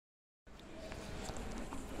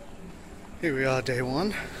Here we are, day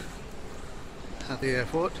one at the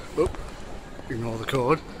airport. Oop, ignore the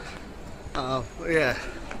cord. Yeah,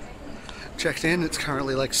 checked in. It's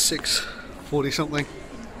currently like 6:40 something.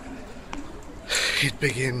 It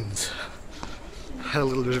begins. Had a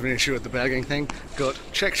little bit of an issue with the bagging thing. Got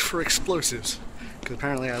checked for explosives because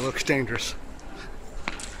apparently I look dangerous.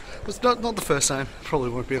 It's not the first time. Probably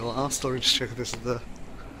won't be the last. I'll just check if this is the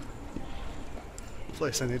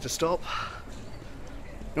place I need to stop.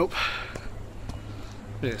 Nope.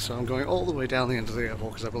 Yeah, so I'm going all the way down the end of the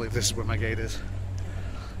airport because I believe this is where my gate is.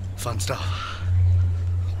 Fun stuff.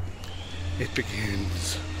 It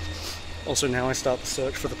begins. Also now I start the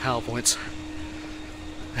search for the PowerPoints.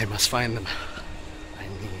 I must find them. I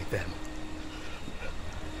need them.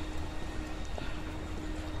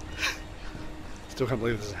 Still can't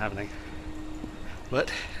believe this is happening.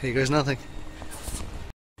 But here goes nothing.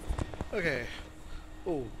 Okay.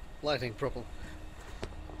 Oh, lighting problem.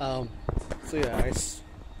 So yeah, I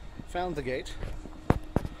found the gate,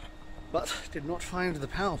 but did not find the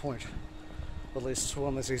PowerPoint. At least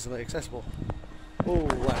one that's easily accessible. Oh,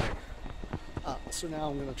 lighting. So now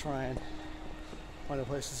I'm going to try and find a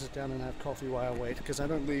place to sit down and have coffee while I wait, because I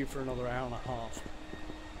don't leave for another hour and a half.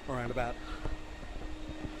 Around about.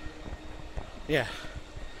 Yeah,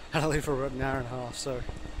 I don't leave for about an hour and a half, so I'm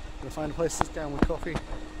going to find a place to sit down with coffee,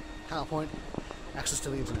 PowerPoint, access to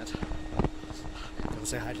the internet. Gotta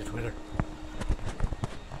say hi to Twitter.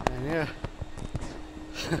 And yeah.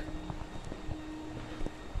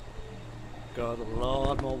 Got a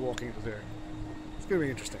lot more walking to do. It's gonna be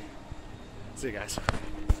interesting. See you guys.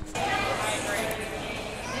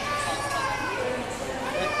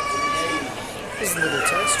 This is a little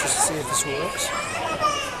test just to see if this works.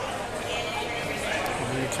 A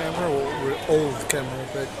new camera or old camera,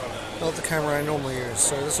 but not the camera I normally use.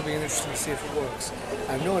 So this will be interesting to see if it works.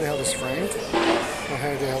 I have no idea how this is framed. I have no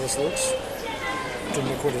idea how this looks. Doing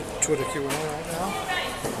a Twitter Q&A right now.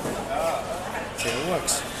 See how it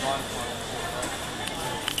works.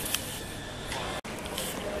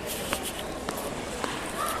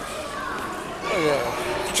 Oh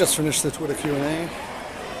yeah, just finished the Twitter Q&A.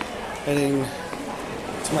 Heading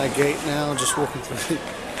to my gate now, just walking through it.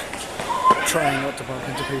 Trying not to bump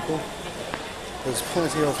into people. There's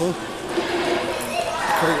plenty of them.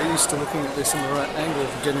 Gotta get used to looking at this in the right angle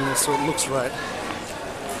for getting this so it looks right.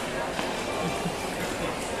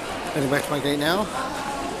 Heading back to my gate now.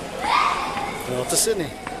 And off to Sydney.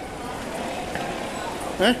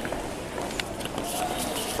 Huh?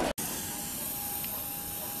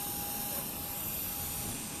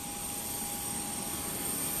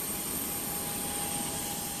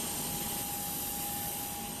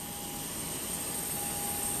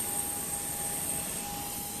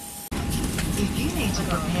 If you need to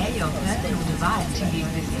prepare your personal device to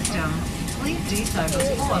use the system, please do so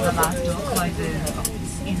before the last door closes.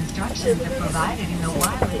 Instructions are provided in the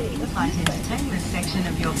wireless in-flight entertainment section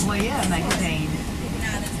of your Voyeur magazine.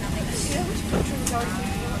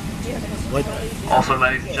 Also,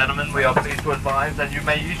 ladies and gentlemen, we are pleased to advise that you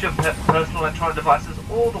may use your personal electronic devices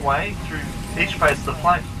all the way through each phase of the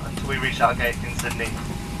flight until we reach our gate in Sydney.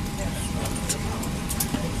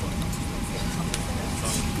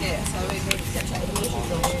 Yeah, so we need to set that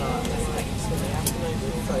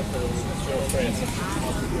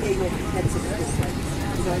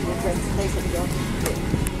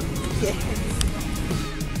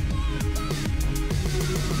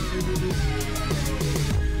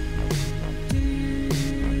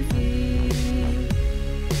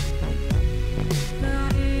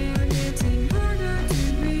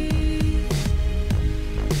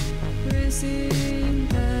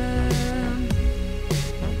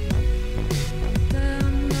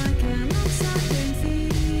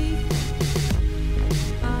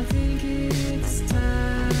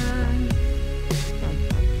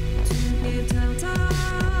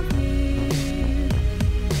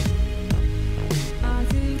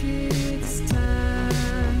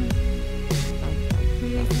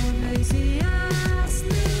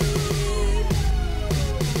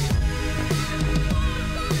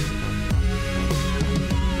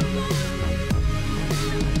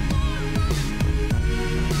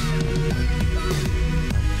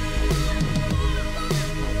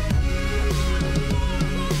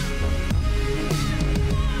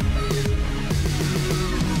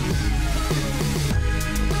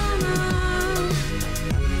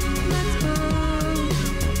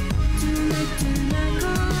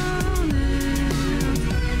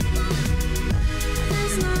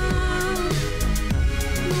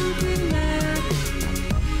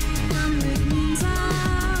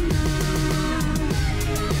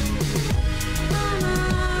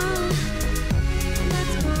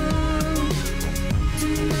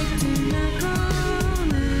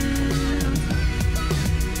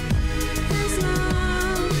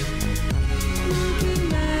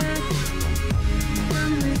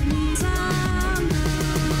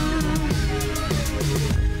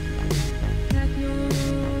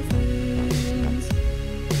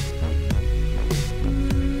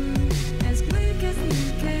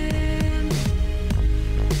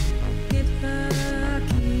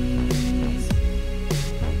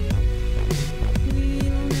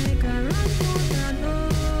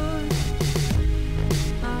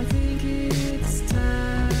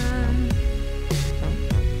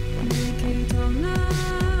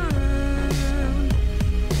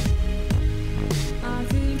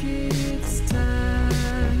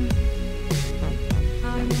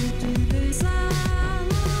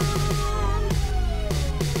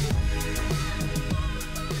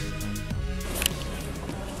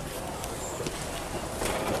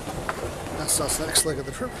starts the next leg of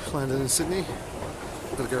the trip. Landed in Sydney.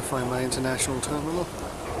 Gotta go find my international terminal.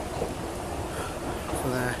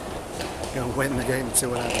 From there, go and wait in the gate and see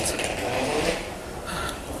what happens.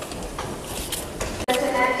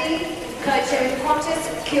 Code 7 Qantas,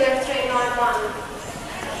 QF391.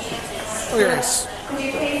 Oh yes. Could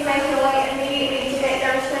you please make your way immediately to gate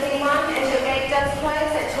number 21 as your gate does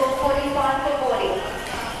close at 12:45 for boarding.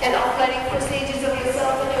 And offloading procedures of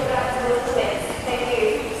yourself and your guides will commence. Thank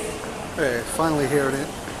you. Okay, finally here at it.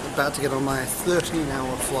 About to get on my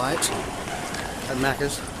 13-hour flight at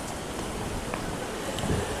Macca's.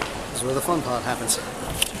 This is where the fun part happens.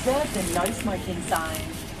 There's a no smoking sign.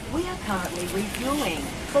 We are currently refueling,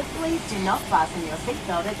 so please do not fasten your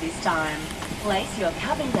seatbelt at this time. Place your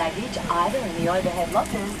cabin baggage either in the overhead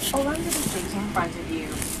lockers or under the seat in front of you,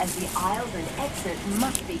 as the aisles and exits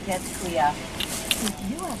must be kept clear. If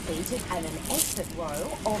you are seated at an exit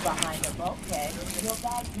row or behind a bulkhead, your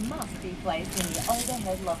bags must be placed in the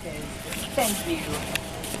overhead lockers. Thank you.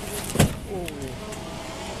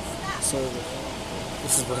 So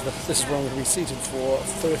this is where I'm going to be seated for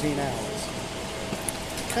 13 hours.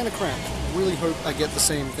 Kind of cramped. Really hope I get the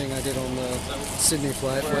same thing I did on the Sydney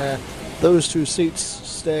flight, where those two seats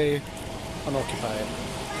stay unoccupied.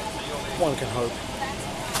 One can hope.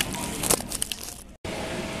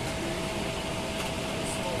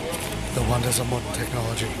 The wonders of modern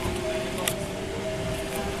technology.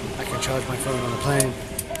 I can charge my phone on a plane.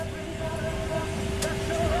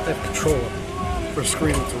 I have a controller for a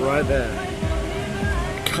screen that's right there.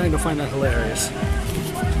 I kind of find that hilarious.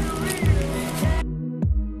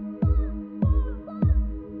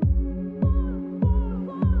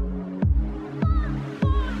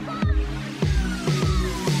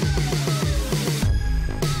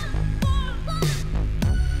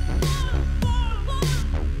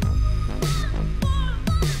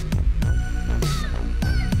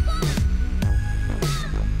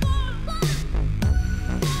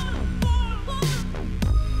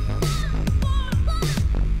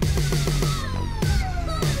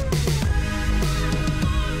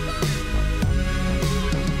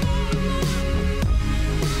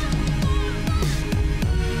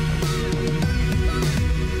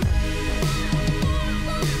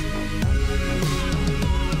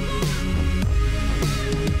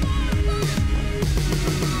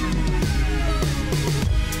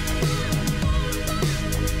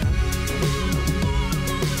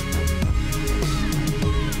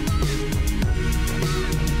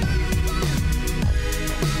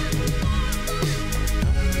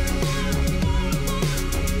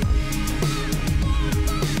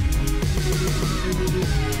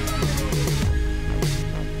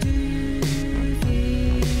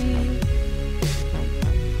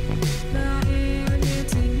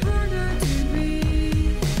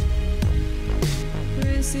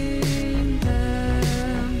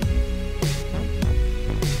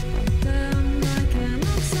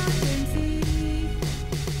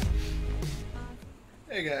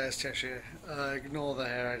 Hey guys, Tesh here. Ignore the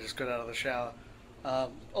hair, I just got out of the shower.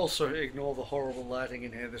 Also, ignore the horrible lighting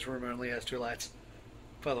in here. This room only has 2 lights.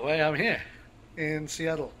 By the way, I'm here in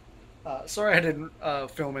Seattle. Sorry I didn't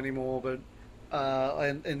film anymore, but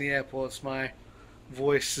in the airports my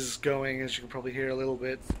voice is going, as you can probably hear a little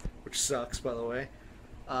bit, which sucks, by the way.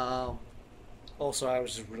 Also, I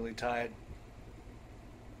was just really tired.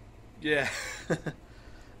 Yeah.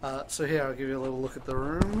 So here, I'll give you a little look at the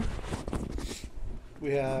room.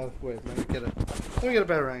 We have, wait, let me get a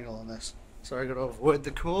better angle on this. Sorry, I gotta avoid the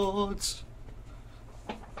cords.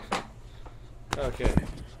 Okay.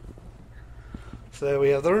 So there we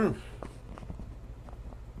have the room.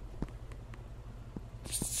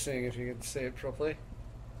 Just seeing if you can see it properly.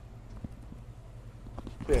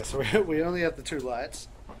 Yeah, so we only have the 2 lights.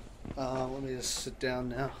 Let me just sit down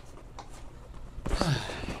now.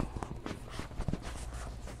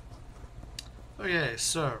 Okay,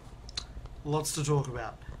 so lots to talk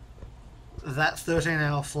about. That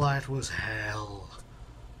 13-hour flight was hell.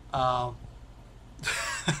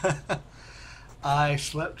 I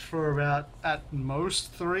slept for about, at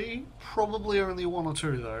most 3, probably only 1 or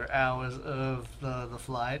 2 though, hours of the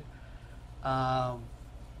flight. I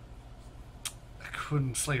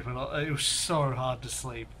couldn't sleep at all. It was so hard to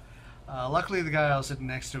sleep. Luckily the guy I was sitting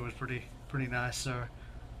next to was pretty nice, so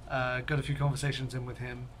got a few conversations in with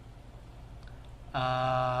him.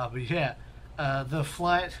 But yeah, the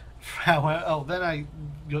flight, then I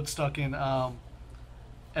got stuck in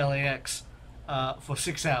LAX for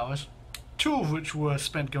 6 hours, 2 of which were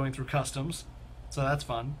spent going through customs, so that's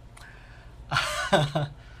fun. And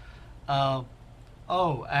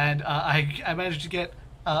I managed to get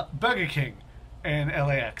Burger King in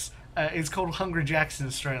LAX. It's called Hungry Jack's in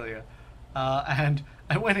Australia. And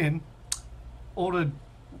I went in, ordered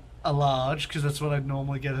a large, because that's what I'd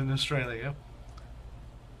normally get in Australia,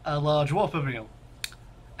 a large Whopper meal.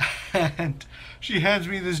 And she hands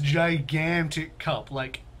me this gigantic cup.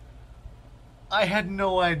 Like, I had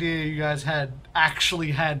no idea you guys had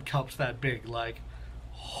actually had cups that big. Like,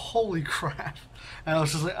 holy crap. And I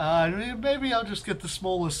was just like, maybe I'll just get the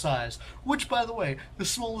smallest size. Which, by the way, the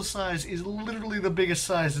smallest size is literally the biggest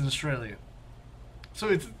size in Australia. So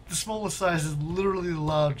it's, the smallest size is literally the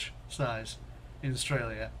large size in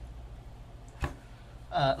Australia.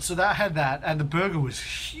 So that had that, and the burger was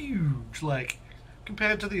huge. Like,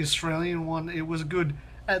 compared to the Australian one, it was a good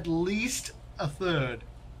at least a third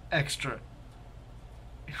extra.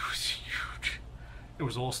 It was huge. It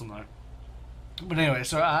was awesome though. But anyway,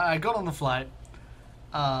 so I got on the flight,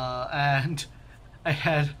 and I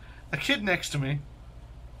had a kid next to me.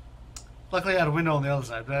 Luckily I had a window on the other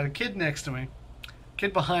side, but I had a kid next to me,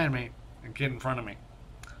 kid behind me, and kid in front of me.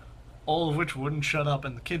 All of which wouldn't shut up,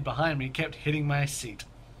 and the kid behind me kept hitting my seat.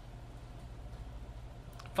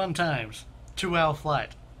 Fun times. 2-hour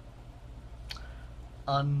flight.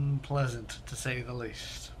 Unpleasant, to say the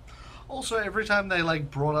least. Also, every time they like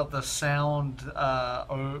brought up the sound,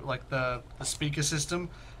 like the speaker system,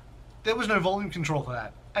 there was no volume control for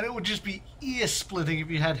that, and it would just be ear splitting if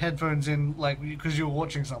you had headphones in, like because you were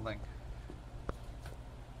watching something.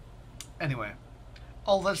 Anyway,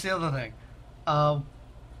 oh, that's the other thing.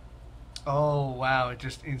 Oh wow, it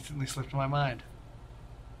just instantly slipped my mind.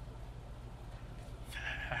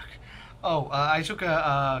 Oh, I took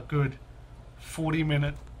a good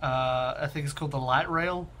 40-minute, I think it's called the light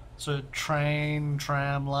rail, so train,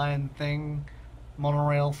 tram line thing,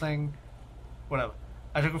 monorail thing, whatever.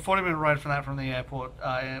 I took a 40-minute ride from that from the airport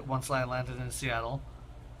once I landed in Seattle,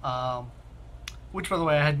 which, by the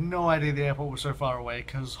way, I had no idea the airport was so far away,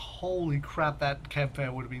 because holy crap, that cab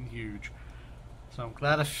fare would have been huge. So I'm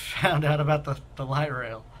glad I found out about the light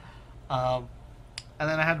rail. And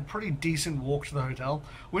then I had a pretty decent walk to the hotel,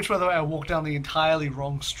 which, by the way, I walked down the entirely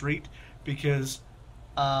wrong street because,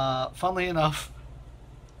 funnily enough,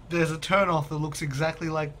 there's a turnoff that looks exactly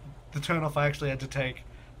like the turnoff I actually had to take,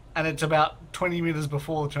 and it's about 20 meters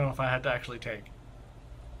before the turnoff I had to actually take.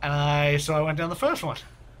 And so I went down the first one,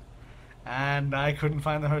 and I couldn't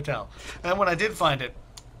find the hotel. And when I did find it,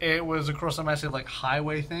 it was across a massive like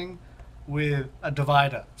highway thing with a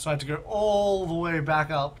divider, so I had to go all the way back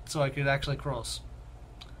up so I could actually cross.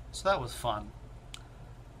 So that was fun.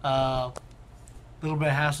 Little bit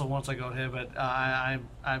of hassle once I got here, but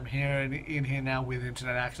I'm here in here now with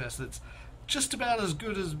internet access that's just about as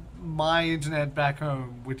good as my internet back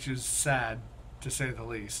home, which is sad to say the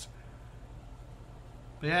least.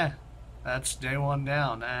 But yeah, that's day one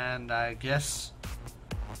down, and I guess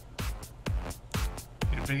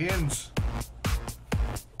it begins.